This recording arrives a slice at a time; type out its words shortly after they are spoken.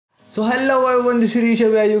So hello everyone, this is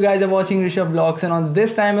Rishabh where you guys are watching Rishabh Vlogs, and on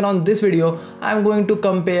this time and on this video I'm going to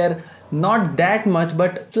compare not that much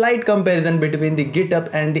but slight comparison between the Gitup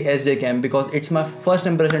and the Sjcam because it's my first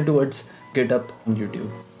impression towards Gitup on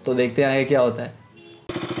YouTube. तो देखते हैं आगे क्या होता है.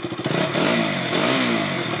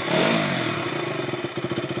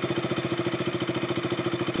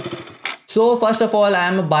 So first of all, I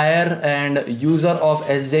am a buyer and user of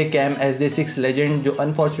Sjcam Sj6 Legend जो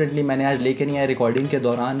unfortunately मैंने आज लेके नहीं आया रिकॉर्डिंग के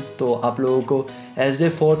दौरान. तो आप लोगों को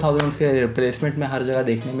Sj4000 के रिप्लेसमेंट में हर जगह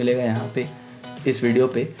देखने मिलेगा यहाँ पे इस वीडियो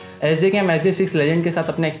पे. Sjcam Sj6 Legend के साथ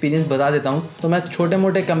अपना एक्सपीरियंस बता देता हूँ. तो मैं छोटे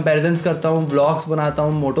मोटे कंपैरिजन्स करता हूँ, ब्लॉग्स बनाता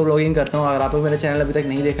हूँ, मोटो व्लॉगिंग करता हूँ. अगर आप लोग मेरा चैनल अभी तक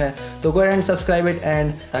नहीं देखा है तो go and subscribe it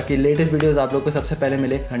and ताकि लेटेस्ट वीडियोस आप लोग को सबसे पहले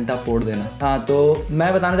मिले. घंटा फोड़ देना. हाँ, तो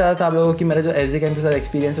मैं बताना चाहता था आप लोगों को कि मेरा जो Sjcam के साथ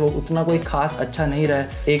एक्सपीरियंस है वो उतना कोई खास अच्छा नहीं रहा है.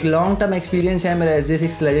 एक लॉन्ग टर्म एक्सपीरियंस है मेरा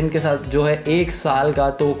Sj6 Legend के साथ जो है 1 साल का,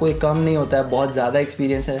 तो कोई कम नहीं होता है. बहुत ज़्यादा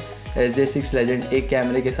एक्सपीरियंस है Sj6 Legend. एक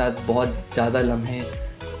कैमरे के साथ बहुत ज़्यादा लम्हे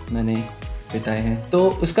मैंने बिताए हैं. तो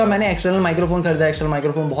उसका मैंने एक्सटर्नल माइक्रोफोन खरीदा. एक्सटर्नल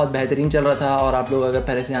माइक्रोफोन बहुत बेहतरीन चल रहा था और आप लोग अगर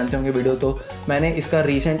पहले से जानते होंगे वीडियो तो मैंने इसका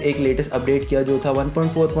रिसेंट एक लेटेस्ट अपडेट किया जो था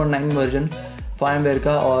 1.4.9 वर्जन फार्मवेयर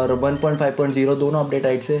का और 1.5.0 दोनों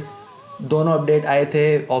अपडेट आए थे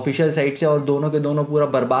ऑफिशियल साइट से और दोनों के दोनों पूरा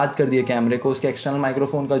बर्बाद कर दिए कैमरे को. उसके एक्सटर्नल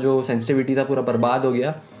माइक्रोफोन का जो सेंसिटिविटी था पूरा बर्बाद हो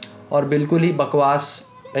गया और बिल्कुल ही बकवास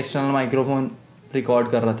एक्सटर्नल माइक्रोफोन रिकॉर्ड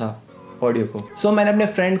कर रहा था ऑडियो को. सो मैंने अपने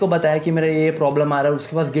फ्रेंड को बताया कि मेरा ये प्रॉब्लम आ रहा है.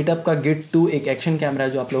 उसके पास गिटअप का Git2 एक एक्शन कैमरा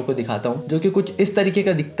है जो आप लोगों को दिखाता हूँ, जो कि कुछ इस तरीके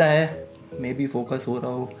का दिखता है. मे बी फोकस हो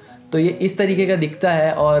रहा हो तो ये इस तरीके का दिखता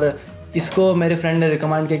है और इसको मेरे फ्रेंड ने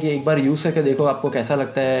रिकमेंड किया कि एक बार यूज़ करके देखो आपको कैसा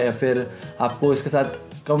लगता है या फिर आपको इसके साथ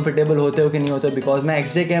कंफर्टेबल होते हो कि नहीं होते. बिकॉज मैं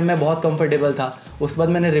Sjcam में बहुत कंफर्टेबल था. उसके बाद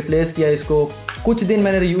मैंने रिप्लेस किया इसको. कुछ दिन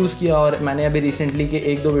मैंने यूज़ किया और मैंने अभी रिसेंटली के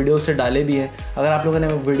 1-2 वीडियो से डाले भी हैं. अगर आप लोगों ने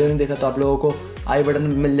वीडियो नहीं देखा तो आप लोगों को आई बटन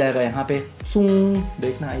मिल जाएगा यहाँ पे.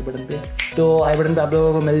 देखना आई बटन पे, तो आई बटन पे आप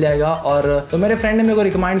लोगों को मिल जाएगा. और तो मेरे फ्रेंड ने मेरे को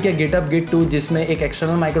रिकमेंड किया Gitup Git2 जिसमें एक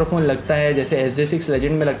एक्सटर्नल माइक्रोफोन लगता है जैसे Sj6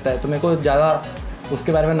 Legend में लगता है. तो मेरे को ज़्यादा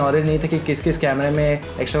उसके बारे में नॉलेज नहीं था कि किस किस कैमरे में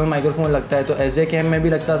एक्सटर्नल माइक्रोफोन लगता है. तो Sjcam में भी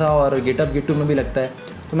लगता था और Gitup Git2 में भी लगता है.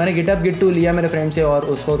 तो मैंने Gitup Git2 लिया मेरे फ्रेंड से और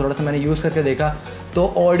उसको थोड़ा सा मैंने यूज़ करके देखा. तो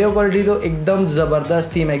ऑडियो क्वालिटी तो एकदम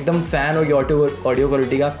ज़बरदस्त थी. मैं एकदम फ़ैन हो गया ऑडियो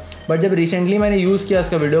क्वालिटी का. बट जब रिसेंटली मैंने यूज़ किया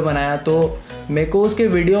उसका वीडियो बनाया तो मेरे को उसके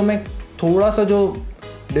वीडियो में थोड़ा सा जो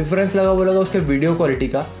डिफरेंस लगा वो लगा उसके वीडियो क्वालिटी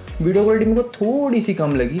का. वीडियो क्वालिटी मेरे को थोड़ी सी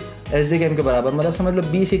कम लगी Sjcam के बराबर. मतलब समझ लो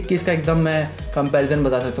 20-21 का एकदम मैं कंपैरिजन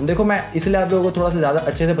बता सकता हूँ. देखो मैं इसलिए आप लोगों को थोड़ा सा ज़्यादा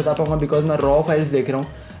अच्छे से बता पाऊँगा बिकॉज मैं रॉ फाइल्स देख रहा हूँ.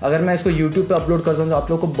 अगर मैं इसको यूट्यूब पे अपलोड करता हूँ तो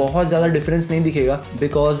आप लोगों को बहुत ज़्यादा डिफरेंस नहीं दिखेगा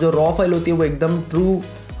बिकॉज जो रॉ फाइल होती है वो एकदम ट्रू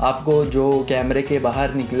आपको जो कैमरे के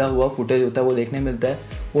बाहर निकला हुआ फुटेज होता है वो देखने मिलता है.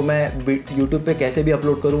 वो मैं यूट्यूब पे कैसे भी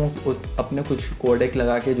अपलोड करूँ अपने कुछ कोडेक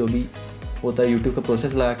लगा के जो भी होता है यूट्यूब का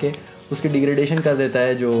प्रोसेस लगा के उसकी डिग्रेडेशन कर देता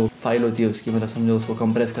है जो फाइल होती है उसकी. मतलब समझो उसको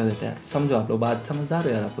कंप्रेस कर देता है. समझो आप लोग बात समझदार हो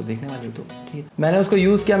यार, आप लोग देखने वाले हो तो ठीक है. मैंने उसको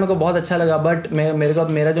यूज़ किया, मेरे को बहुत अच्छा लगा. बट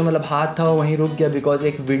मेरा जो मतलब हाथ था वो वहीं रुक गया बिकॉज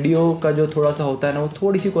एक वीडियो का जो थोड़ा सा होता है ना वो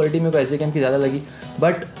थोड़ी सी क्वालिटी मेरे को Sjcam की ज़्यादा लगी.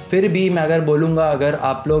 बट फिर भी मैं अगर बोलूँगा अगर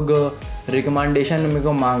आप लोग रिकमेंडेशन मेरे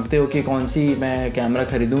को मांगते हो कि कौन सी मैं कैमरा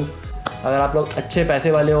ख़रीदूँ, अगर आप लोग अच्छे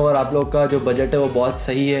पैसे वाले हो और आप लोग का जो बजट है वो बहुत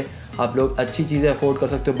सही है, आप लोग अच्छी चीज़ें अफोर्ड कर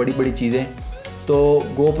सकते हो, बड़ी बड़ी चीज़ें, तो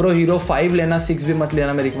GoPro Hero 5 लेना. 6 भी मत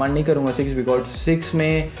लेना. मैं रिकमेंड नहीं करूँगा 6 बिकॉज 6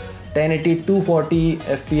 में 1080 240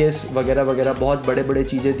 FPS वगैरह वगैरह बहुत बड़े बड़े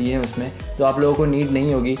चीज़ें दी हैं उसमें जो आप लोगों को नीड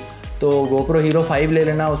नहीं होगी. तो GoPro Hero 5 ले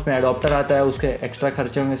लेना. उसमें एडॉप्टर आता है, उसके एक्स्ट्रा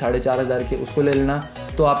खर्चे होंगे 4500 के, उसको ले लेना.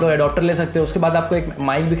 तो आप लोग एडॉप्टर ले सकते हो. उसके बाद आपको एक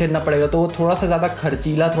माइक भी खरीदना पड़ेगा तो वो थोड़ा सा ज़्यादा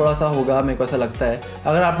खर्चीला थोड़ा सा होगा मेरे को ऐसा लगता है.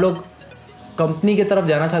 अगर आप लोग कंपनी की तरफ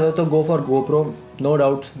जाना चाहते हो तो go for GoPro, no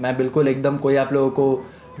doubts. मैं बिल्कुल एकदम कोई आप लोगों को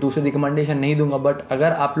दूसरी रिकमेंडेशन नहीं दूंगा. बट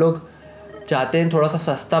अगर आप लोग चाहते हैं थोड़ा सा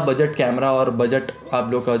सस्ता बजट कैमरा और बजट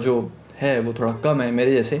आप लोग का जो है वो थोड़ा कम है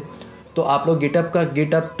मेरे जैसे, तो आप लोग Gitup का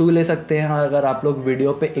Gitup 2 ले सकते हैं. अगर आप लोग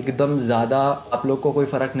वीडियो पे एकदम ज़्यादा आप लोग को कोई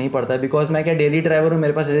फ़र्क नहीं पड़ता है बिकॉज मैं क्या डेली ड्राइवर हूँ,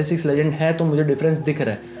 मेरे पास Sj6 Legend है तो मुझे डिफरेंस दिख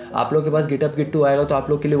रहा है. आप लोग के पास Gitup Git2 आएगा तो आप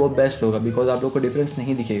लोग के लिए वो बेस्ट होगा बिकॉज आप लोग को डिफरेंस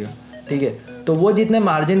नहीं दिखेगा. ठीक है, तो वो जितने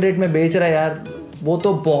मार्जिन रेट में बेच रहा है यार वो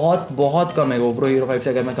तो बहुत बहुत कम है GoPro Hero 5 से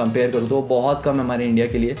अगर मैं कंपेयर करूँ तो वो बहुत कम है हमारे इंडिया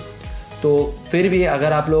के लिए. तो फिर भी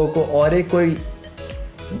अगर आप लोगों को और एक कोई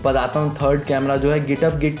बताता हूँ थर्ड कैमरा जो है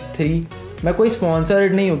Gitup Git3. मैं कोई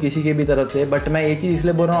स्पॉन्सर्ड नहीं हूँ किसी के भी तरफ से बट मैं ये चीज़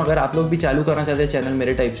इसलिए बोल रहा हूँ अगर आप लोग भी चालू करना चाहते हैं चैनल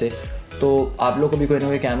मेरे टाइप से तो आप लोग को भी कोई ना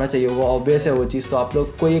कोई कैमरा चाहिए होगा, ऑब्वियस है वो चीज़. तो आप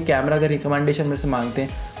लोग को ये कैमरा अगर रिकमेंडेशन मेरे से मांगते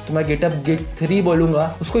हैं तो मैं Gitup Git3 बोलूँगा.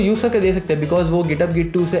 उसको यूज़ करके दे सकते हैं बिकॉज वो Gitup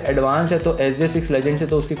Git2 से एडवांस है. तो Sj6 Legend से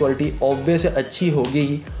तो उसकी क्वालिटी ऑब्वियस अच्छी होगी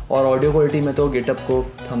ही और ऑडियो क्वालिटी में तो गिटअप को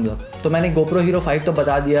थम्स अप। तो मैंने GoPro Hero 5 तो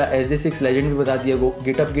बता दिया, Sj6 लेजेंड भी बता दिया,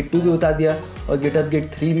 गिटअप गिट 2 भी बता दिया और गिटअप गिट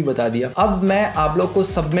 3 भी बता दिया। अब मैं आप लोग को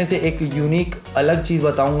सब में से एक यूनिक अलग चीज़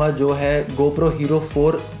बताऊंगा जो है GoPro Hero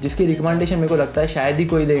 4, जिसकी रिकमेंडेशन मेरे को लगता है शायद ही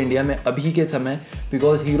कोई दे इंडिया में अभी के समय,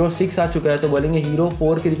 बिकॉज Hero 6 आ चुका है। तो बोलेंगे Hero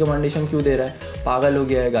 4 की रिकमेंडेशन क्यों दे रहा है, पागल हो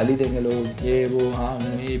गया है, गाली देंगे लोग, ये वो, हाँ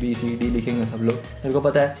ABCD लिखेंगे सब लोग, मेरे को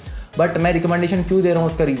पता है। बट मैं रिकमेंडेशन क्यों दे रहा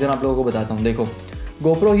हूँ उसका रीज़न आप लोगों को बताता हूँ। देखो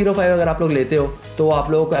GoPro Hero 5 अगर आप लोग लेते हो तो आप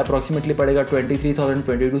लोगों को अप्रॉक्सीमेटली पड़ेगा 23,000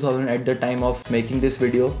 22,000 at the time of making this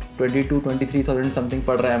video. 23,000 something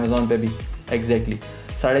पड़ रहा है अमेजोन पे भी एग्जैक्टली।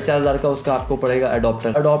 4,500 का उसका आपको पड़ेगा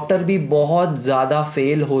अडॉप्टर। अडॉप्टर भी बहुत ज़्यादा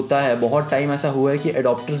फेल होता है, बहुत टाइम ऐसा हुआ है कि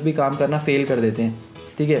अडॉप्टर्स भी काम करना फेल कर देते हैं,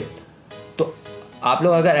 ठीक है। तो आप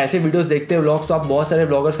लोग अगर ऐसे वीडियोस देखते हो व्लॉग्स, तो आप बहुत सारे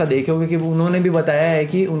व्लॉगर्स का देखे होंगे कि उन्होंने भी बताया है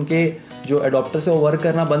कि उनके जो अडॉप्टर से वो वर्क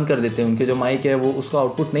करना बंद कर देते हैं, उनके जो माइक है वो उसका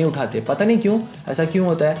आउटपुट नहीं उठाते, पता नहीं क्यों, ऐसा क्यों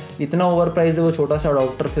होता है। इतना ओवर प्राइस है वो छोटा सा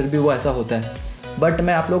अडॉप्टर, फिर भी वो ऐसा होता है। बट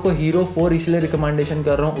मैं आप लोग को Hero 4 इसलिए रिकमेंडेशन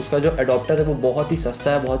कर रहा हूँ, उसका जो अडॉप्टर है वो बहुत ही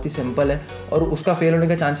सस्ता है, बहुत ही सिंपल है और उसका फेल होने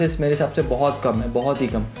का चांसेस मेरे हिसाब से बहुत कम है, बहुत ही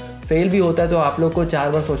कम। फेल भी होता है तो आप लोग को 4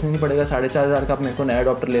 बार सोचना नहीं पड़ेगा। 4,500 का मेरे को नया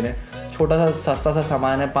अडॉप्टर लेना है, छोटा सा सस्ता सा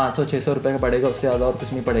सामान है, 500-600 रुपये का पड़ेगा, उससे ज़्यादा और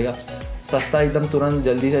कुछ नहीं पड़ेगा। सस्ता एकदम, तुरंत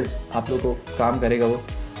जल्दी से आप लोग को काम करेगा वो।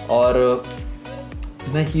 और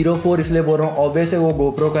मैं Hero 4 इसलिए बोल रहा हूँ, ऑब्वियस है वो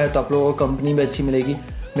GoPro का है तो आप लोगों को कंपनी भी अच्छी मिलेगी।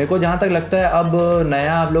 मेरे को जहाँ तक लगता है अब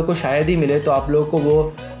नया आप लोग को शायद ही मिले, तो आप लोग को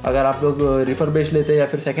वो अगर आप लोग रिफर्बिश लेते या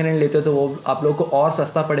फिर सेकेंड हैंड लेते तो वो आप लोग को और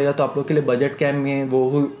सस्ता पड़ेगा। तो आप लोग के लिए बजट कैम में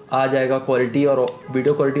वो आ जाएगा, क्वालिटी और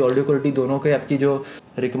वीडियो क्वालिटी ऑडियो क्वालिटी दोनों के आपकी जो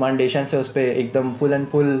रिकमेंडेशन है उस पर एकदम फुल एंड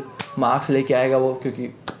फुल मार्क्स लेके आएगा वो।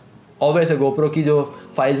 क्योंकि ऑब्वियस है GoPro की जो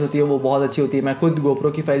फाइल्स होती है वो बहुत अच्छी होती है। मैं खुद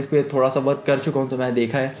GoPro की फाइल्स पे थोड़ा सा वर्क कर चुका हूँ तो मैं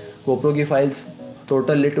देखा है GoPro की फाइल्स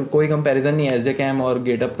टोटल लिट कोई कंपैरिजन नहीं है, Sjcam और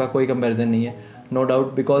Gitup का कोई कंपैरिजन नहीं है, नो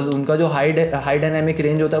डाउट, बिकॉज उनका जो हाई डायनामिक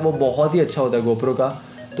रेंज होता है वो बहुत ही अच्छा होता है GoPro का।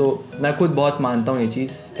 तो मैं खुद बहुत मानता हूँ ये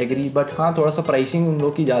चीज़, एग्री। बट हाँ, थोड़ा सा प्राइसिंग उन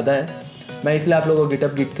लोग की ज़्यादा है। मैं इसलिए आप लोगों को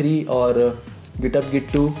Gitup Git 3 और Gitup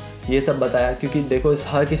Git 2 ये सब बताया, क्योंकि देखो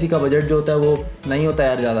हर किसी का बजट जो होता है वो नहीं होता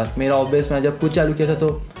यार ज़्यादा। मेरा ऑब्वियस, मैं जब कुछ चालू किया था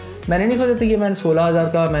तो मैंने नहीं सोचा था कि मैं 16,000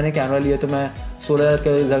 का मैंने कैमरा लिया तो मैं 16,000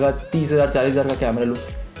 की जगह 30,000 40,000 का कैमरा लूँ।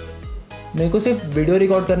 मेरे को सिर्फ वीडियो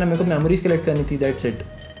रिकॉर्ड करना, मेरे को मेमोरीज कलेक्ट करनी थी, दैट्स इट।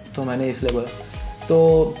 तो मैंने इसलिए बोला। तो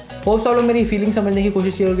होप्स आप लोग मेरी फीलिंग समझने की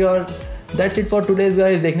कोशिश की होगी। और that's it for today's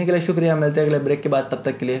guys. देखने के लिए शुक्रिया, मिलते हैं अगले ब्रेक के बाद, तब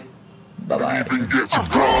तक के लिए बाय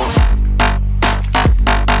बाय।